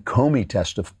of the Comey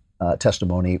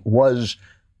testimony was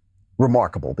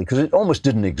remarkable because it almost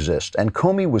didn't exist. And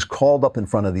Comey was called up in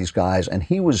front of these guys and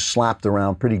he was slapped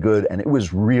around pretty good. And it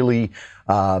was really,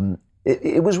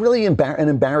 it was really an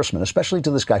embarrassment, especially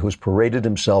to this guy who's paraded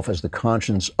himself as the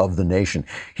conscience of the nation.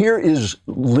 Here is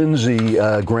Lindsey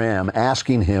Graham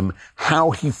asking him how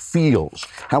he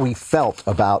felt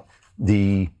about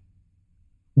the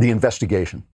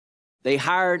investigation. They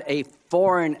hired a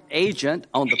foreign agent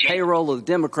on the payroll of the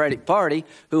Democratic Party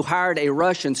who hired a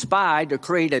Russian spy to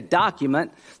create a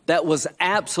document that was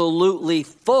absolutely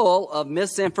full of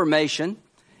misinformation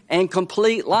and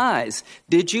complete lies.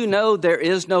 Did you know there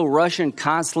is no Russian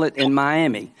consulate in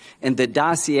Miami? And the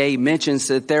dossier mentions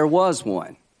that there was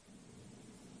one.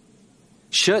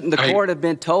 Shouldn't the court have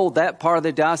been told that part of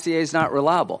the dossier is not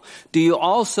reliable? Do you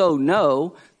also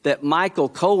know that Michael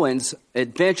Cohen's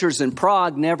adventures in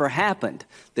Prague never happened?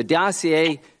 The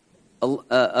dossier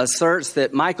asserts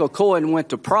that Michael Cohen went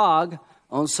to Prague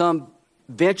on some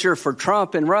venture for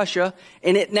Trump in Russia,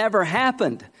 and it never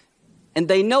happened. And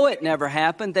they know it never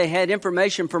happened. They had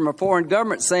information from a foreign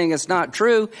government saying it's not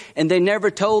true, and they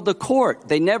never told the court.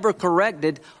 They never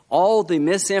corrected all the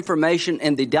misinformation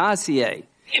in the dossier.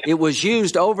 It was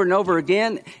used over and over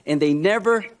again, and they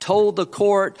never told the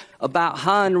court about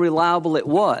how unreliable it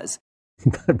was.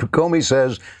 Comey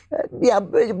says, yeah,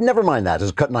 never mind that.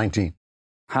 It's cut 19.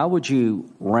 How would you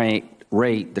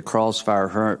rate the Crossfire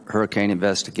Hurricane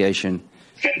investigation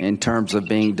in terms of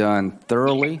being done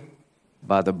thoroughly,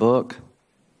 by the book,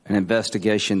 an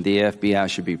investigation the FBI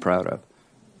should be proud of?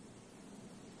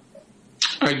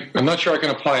 I'm not sure I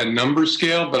can apply a number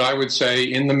scale, but I would say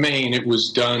in the main it was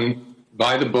done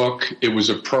by the book, it was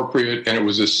appropriate, and it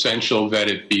was essential that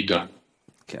it be done.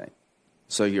 Okay.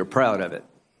 So you're proud of it?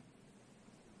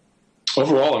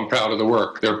 Overall, I'm proud of the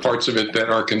work. There are parts of it that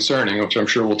are concerning, which I'm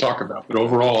sure we'll talk about, but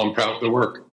overall, I'm proud of the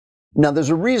work. Now, there's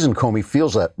a reason Comey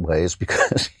feels that way. It's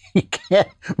because he can't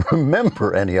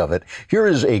remember any of it. Here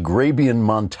is a Grabian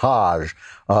montage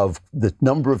of the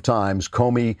number of times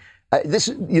Comey,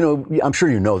 I'm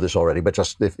sure you know this already, but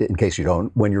just in case you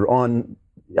don't, when you're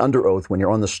under oath, when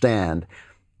you're on the stand,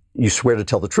 you swear to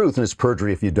tell the truth, and it's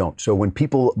perjury if you don't. So when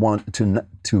people want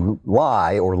to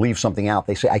lie or leave something out,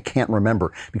 they say, I can't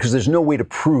remember, because there's no way to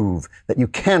prove that you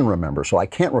can remember. So I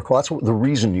can't recall. That's the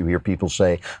reason you hear people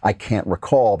say, I can't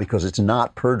recall, because it's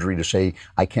not perjury to say,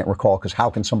 I can't recall, because how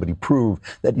can somebody prove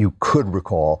that you could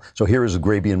recall? So here is a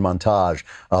Grabian montage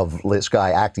of this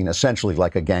guy acting essentially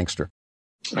like a gangster.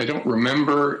 I don't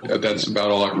remember. That's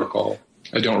about all I recall.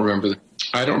 I don't remember that.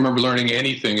 I don't remember learning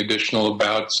anything additional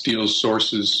about Steele's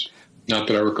sources. Not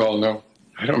that I recall, no.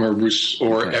 I don't remember Bruce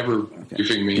Orr ever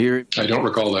briefing me. I don't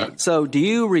recall that. So do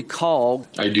you recall?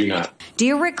 I do not. Do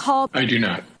you recall? I do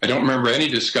not. I don't remember any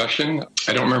discussion.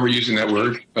 I don't remember using that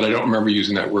word, but I don't remember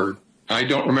using that word. I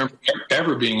don't remember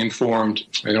ever being informed.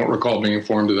 I don't recall being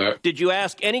informed of that. Did you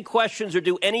ask any questions or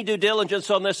do any due diligence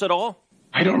on this at all?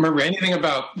 I don't remember anything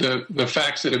about the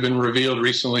facts that have been revealed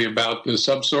recently about the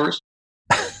subsource.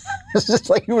 It's just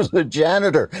like he was the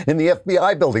janitor in the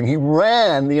FBI building. He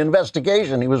ran the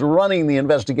investigation. He was running the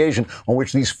investigation on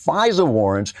which these FISA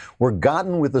warrants were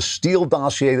gotten with the Steele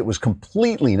dossier that was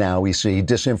completely, now we see,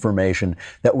 disinformation.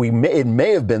 That it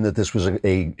may have been that this was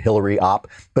a Hillary op,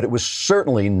 but it was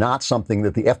certainly not something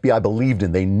that the FBI believed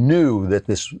in. They knew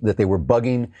that they were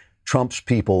bugging Trump's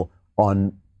people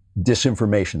on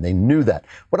disinformation. They knew that.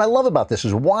 What I love about this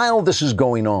is, while this is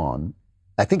going on,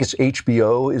 I think it's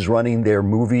HBO is running their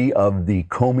movie of the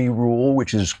Comey Rule,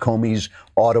 which is Comey's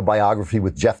autobiography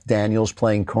with Jeff Daniels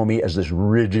playing Comey as this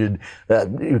rigid,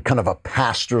 kind of a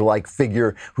pastor-like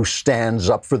figure who stands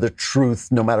up for the truth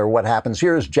no matter what happens.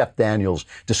 Here is Jeff Daniels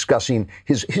discussing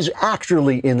his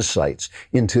actually insights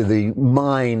into the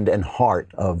mind and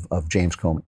heart of James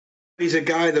Comey. He's a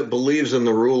guy that believes in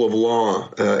the rule of law.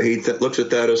 He looks at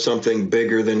that as something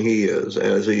bigger than he is.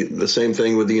 The same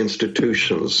thing with the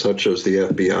institutions, such as the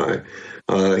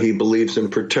FBI. He believes in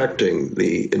protecting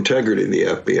the integrity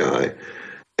of the FBI,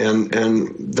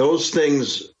 and those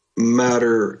things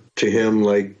matter to him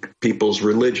like people's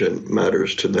religion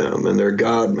matters to them, and their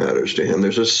God matters to him.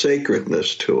 There's a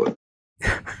sacredness to it.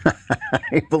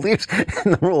 He believes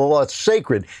in the rule of law. It's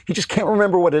sacred. He just can't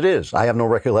remember what it is. I have no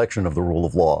recollection of the rule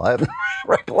of law. I have no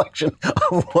recollection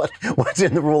of what's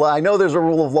in the rule. I know there's a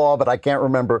rule of law, but I can't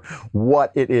remember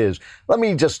what it is. Let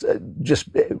me just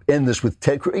end this with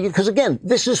Ted Cruz, because again,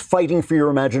 this is fighting for your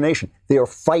imagination. They are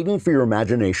fighting for your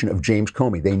imagination of James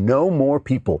Comey. They know more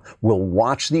people will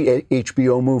watch the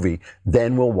HBO movie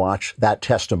than will watch that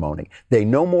testimony. They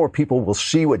know more people will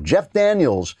see what Jeff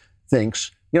Daniels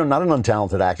thinks. Not an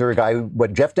untalented actor, a guy,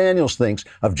 what Jeff Daniels thinks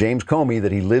of James Comey,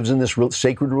 that he lives in this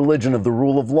sacred religion of the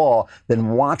rule of law, then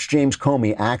watch James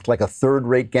Comey act like a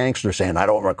third-rate gangster saying, I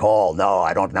don't recall, no,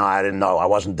 I didn't know, I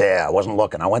wasn't there, I wasn't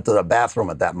looking, I went to the bathroom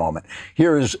at that moment.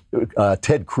 Here is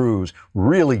Ted Cruz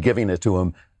really giving it to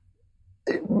him.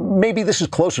 Maybe this is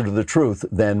closer to the truth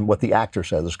than what the actor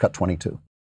said. This is cut 22.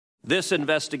 This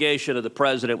investigation of the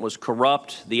president was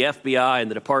corrupt. The FBI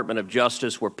and the Department of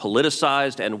Justice were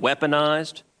politicized and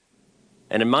weaponized.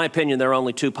 And in my opinion, there are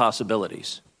only two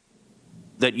possibilities: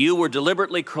 that you were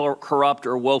deliberately corrupt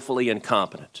or woefully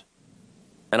incompetent.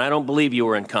 And I don't believe you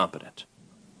were incompetent.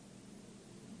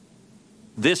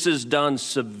 This has done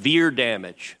severe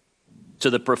damage to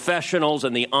the professionals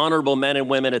and the honorable men and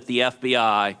women at the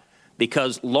FBI,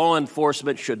 because law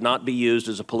enforcement should not be used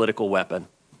as a political weapon.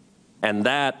 And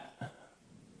that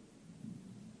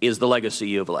is the legacy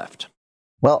you've left.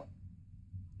 Well,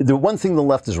 the one thing the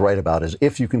left is right about is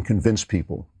if you can convince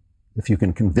people, if you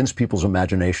can convince people's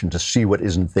imagination to see what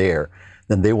isn't there,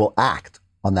 then they will act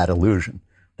on that illusion.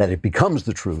 That it becomes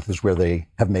the truth is where they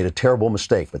have made a terrible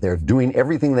mistake, but they're doing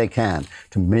everything they can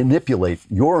to manipulate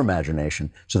your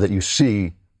imagination so that you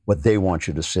see what they want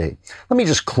you to see. Let me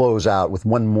just close out with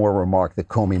one more remark that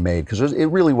Comey made, because it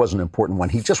really was an important one.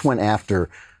 He just went after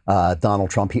Donald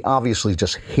Trump. He obviously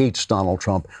just hates Donald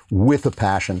Trump with a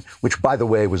passion, which, by the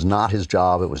way, was not his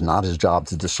job. It was not his job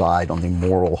to decide on the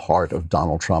moral heart of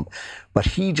Donald Trump. But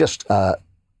he just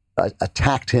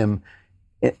attacked him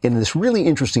in this really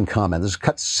interesting comment. This is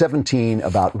cut 17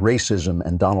 about racism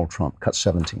and Donald Trump, cut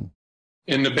 17.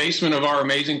 In the basement of our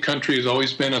amazing country has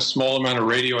always been a small amount of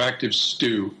radioactive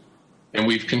stew, and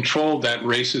we've controlled that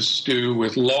racist stew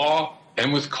with law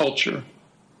and with culture.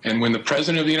 And when the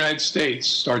President of the United States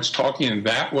starts talking in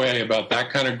that way about that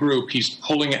kind of group, he's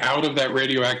pulling out of that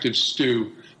radioactive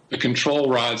stew the control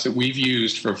rods that we've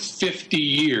used for 50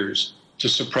 years to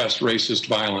suppress racist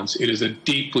violence. It is a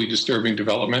deeply disturbing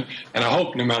development, and I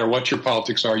hope no matter what your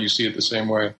politics are, you see it the same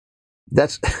way.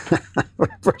 That's,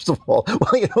 first of all,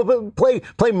 well,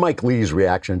 play Mike Lee's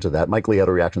reaction to that. Mike Lee had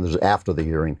a reaction. This was after the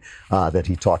hearing that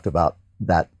he talked about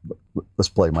that. Let's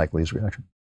play Mike Lee's reaction.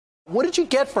 What did you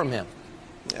get from him?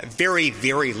 Very,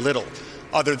 very little,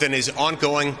 other than his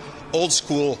ongoing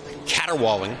old-school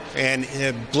caterwauling and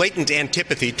blatant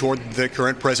antipathy toward the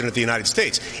current president of the United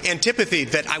States. Antipathy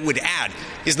that, I would add,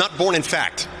 is not born in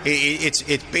fact. It's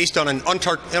based on an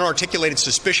unarticulated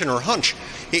suspicion or hunch.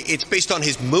 It's based on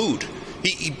his mood.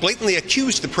 He blatantly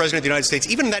accused the president of the United States,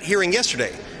 even in that hearing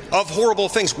yesterday, of horrible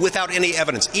things without any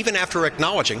evidence, even after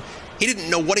acknowledging he didn't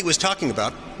know what he was talking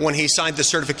about when he signed the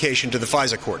certification to the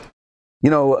FISA court.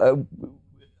 You know,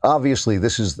 obviously,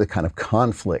 this is the kind of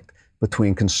conflict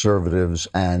between conservatives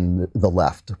and the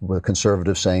left, with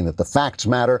conservatives saying that the facts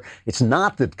matter. It's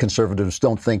not that conservatives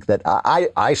don't think that.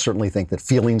 I certainly think that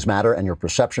feelings matter and your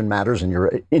perception matters and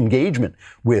your engagement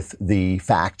with the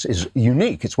facts is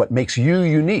unique. It's what makes you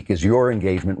unique, is your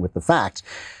engagement with the facts.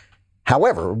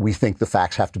 However, we think the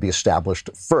facts have to be established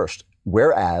first.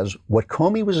 Whereas what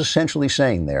Comey was essentially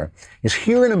saying there is,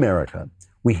 here in America,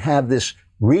 we have this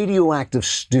radioactive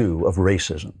stew of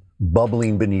racism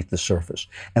bubbling beneath the surface,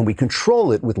 and we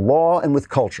control it with law and with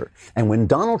culture. And when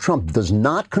Donald Trump does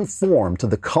not conform to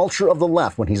the culture of the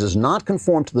left, when he does not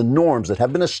conform to the norms that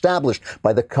have been established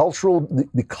by the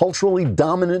culturally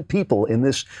dominant people in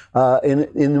this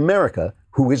in America,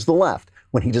 who is the left,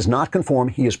 when he does not conform,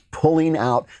 he is pulling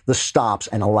out the stops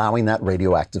and allowing that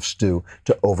radioactive stew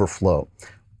to overflow.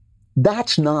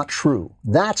 That's not true.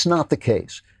 That's not the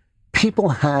case. People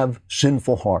have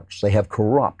sinful hearts. They have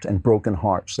corrupt and broken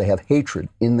hearts. They have hatred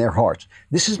in their hearts.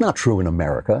 This is not true in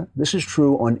America. This is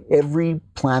true on every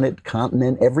planet,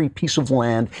 continent, every piece of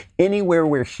land, anywhere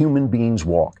where human beings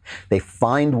walk. They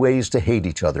find ways to hate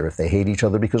each other. If they hate each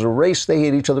other because of race, they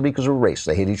hate each other because of race.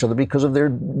 They hate each other because of their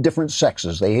different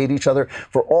sexes. They hate each other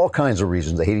for all kinds of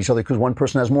reasons. They hate each other because one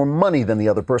person has more money than the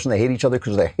other person. They hate each other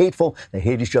because they're hateful. They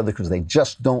hate each other because they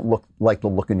just don't like the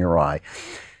look in your eye.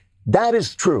 That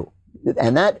is true.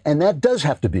 And that does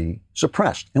have to be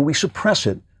suppressed. And we suppress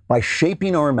it by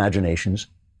shaping our imaginations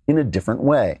in a different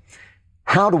way.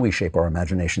 How do we shape our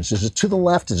imaginations? Is it to the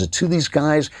left? Is it to these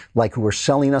guys like who are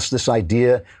selling us this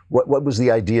idea? What was the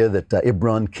idea that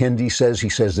Ibram Kendi says? He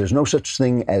says there's no such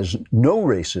thing as no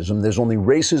racism. There's only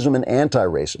racism and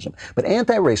anti-racism. But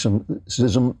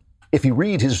anti-racism, if you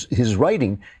read his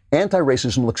writing,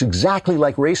 anti-racism looks exactly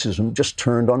like racism, just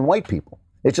turned on white people.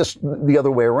 It's just the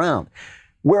other way around.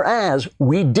 Whereas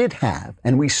we did have,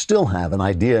 and we still have, an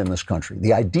idea in this country,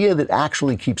 the idea that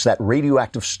actually keeps that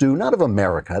radioactive stew, not of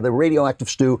America, the radioactive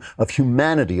stew of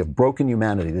humanity, of broken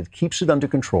humanity, that keeps it under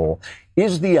control,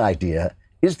 is the idea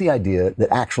that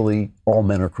actually all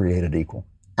men are created equal.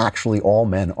 Actually, all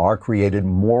men are created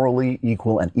morally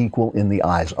equal and equal in the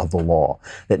eyes of the law.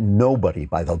 That nobody,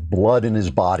 by the blood in his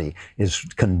body, is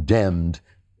condemned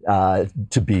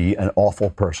to be an awful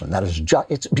person. That is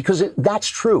that's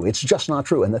true. It's just not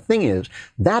true. And the thing is,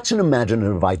 that's an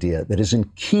imaginative idea that is in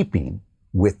keeping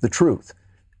with the truth.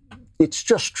 It's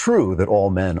just true that all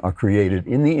men are created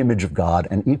in the image of God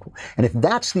and equal. And if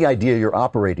that's the idea you're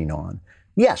operating on,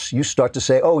 yes, you start to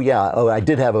say, I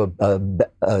did have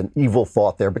an evil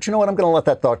thought there, but you know what? I'm going to let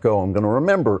that thought go. I'm going to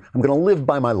remember, I'm going to live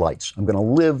by my lights. I'm going to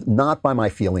live not by my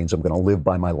feelings. I'm going to live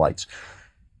by my lights.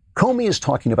 Comey is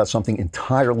talking about something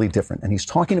entirely different, and he's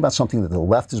talking about something that the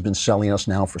left has been selling us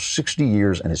now for 60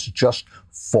 years, and it's just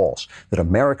false, that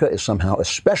America is somehow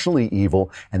especially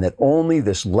evil, and that only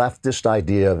this leftist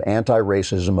idea of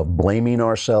anti-racism, of blaming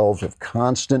ourselves, of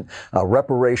constant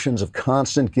reparations, of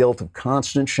constant guilt, of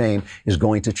constant shame is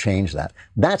going to change that.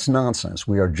 That's nonsense.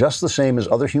 We are just the same as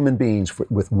other human beings,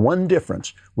 with one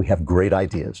difference. We have great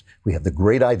ideas. We have the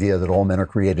great idea that all men are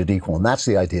created equal, and that's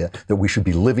the idea that we should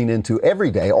be living into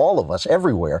every day, all of us,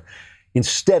 everywhere,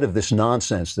 instead of this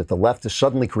nonsense that the left has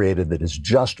suddenly created that is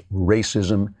just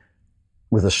racism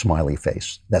with a smiley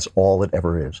face. That's all it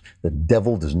ever is. The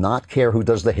devil does not care who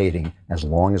does the hating as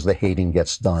long as the hating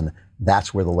gets done.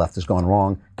 That's where the left has gone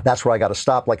wrong. That's where I got to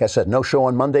stop. Like I said, no show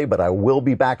on Monday, but I will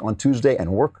be back on Tuesday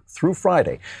and work through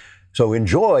Friday. So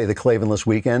enjoy the Klavanless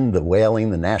weekend, the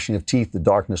wailing, the gnashing of teeth, the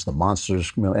darkness, the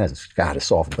monsters. God,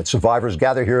 it's awful. But survivors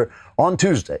gather here on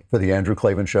Tuesday for the Andrew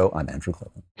Klavan Show. I'm Andrew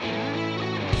Klavan.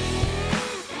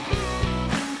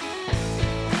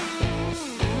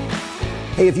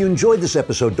 Hey, if you enjoyed this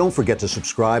episode, don't forget to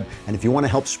subscribe. And if you want to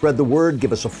help spread the word,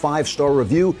 give us a 5-star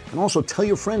review and also tell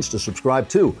your friends to subscribe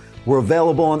too. We're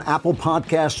available on Apple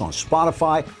Podcasts, on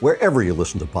Spotify, wherever you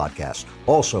listen to podcasts.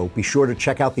 Also, be sure to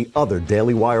check out the other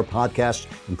Daily Wire podcasts,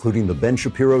 including The Ben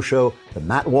Shapiro Show, The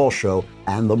Matt Walsh Show,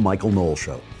 and The Michael Knowles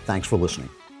Show. Thanks for listening.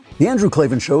 The Andrew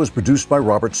Klavan Show is produced by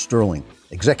Robert Sterling.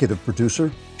 Executive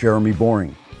producer, Jeremy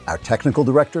Boring. Our technical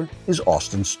director is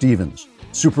Austin Stevens.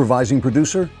 Supervising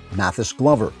producer, Mathis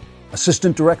Glover.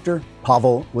 Assistant director,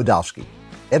 Pavel Wadowski.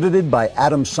 Edited by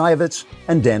Adam Sayevitz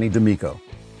and Danny D'Amico.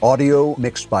 Audio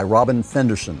mixed by Robin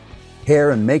Fenderson.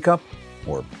 Hair and makeup,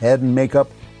 or head and makeup,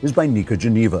 is by Nika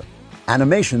Geneva.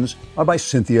 Animations are by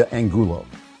Cynthia Angulo.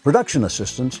 Production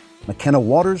assistants, McKenna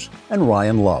Waters and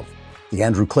Ryan Love. The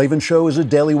Andrew Klavan Show is a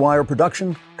Daily Wire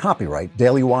production. Copyright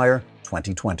Daily Wire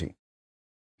 2020.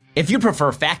 If you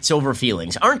prefer facts over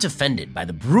feelings, aren't offended by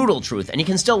the brutal truth, and you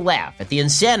can still laugh at the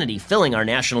insanity filling our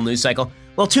national news cycle,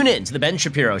 well, tune in to The Ben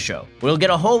Shapiro Show. We'll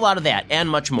get a whole lot of that and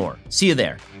much more. See you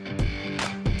there.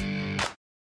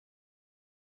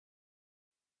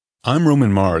 I'm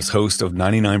Roman Mars, host of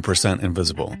 99%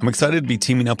 Invisible. I'm excited to be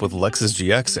teaming up with Lexus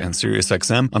GX and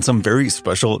SiriusXM on some very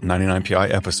special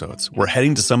 99PI episodes. We're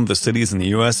heading to some of the cities in the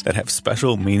U.S. that have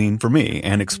special meaning for me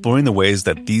and exploring the ways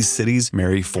that these cities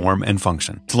marry form and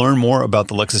function. To learn more about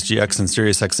the Lexus GX and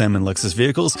SiriusXM and Lexus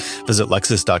vehicles, visit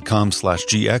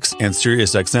lexus.com/GX and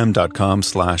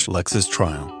SiriusXM.com/Lexus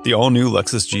Trial. The all-new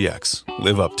Lexus GX.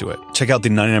 Live up to it. Check out the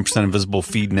 99% Invisible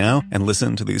feed now and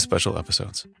listen to these special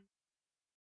episodes.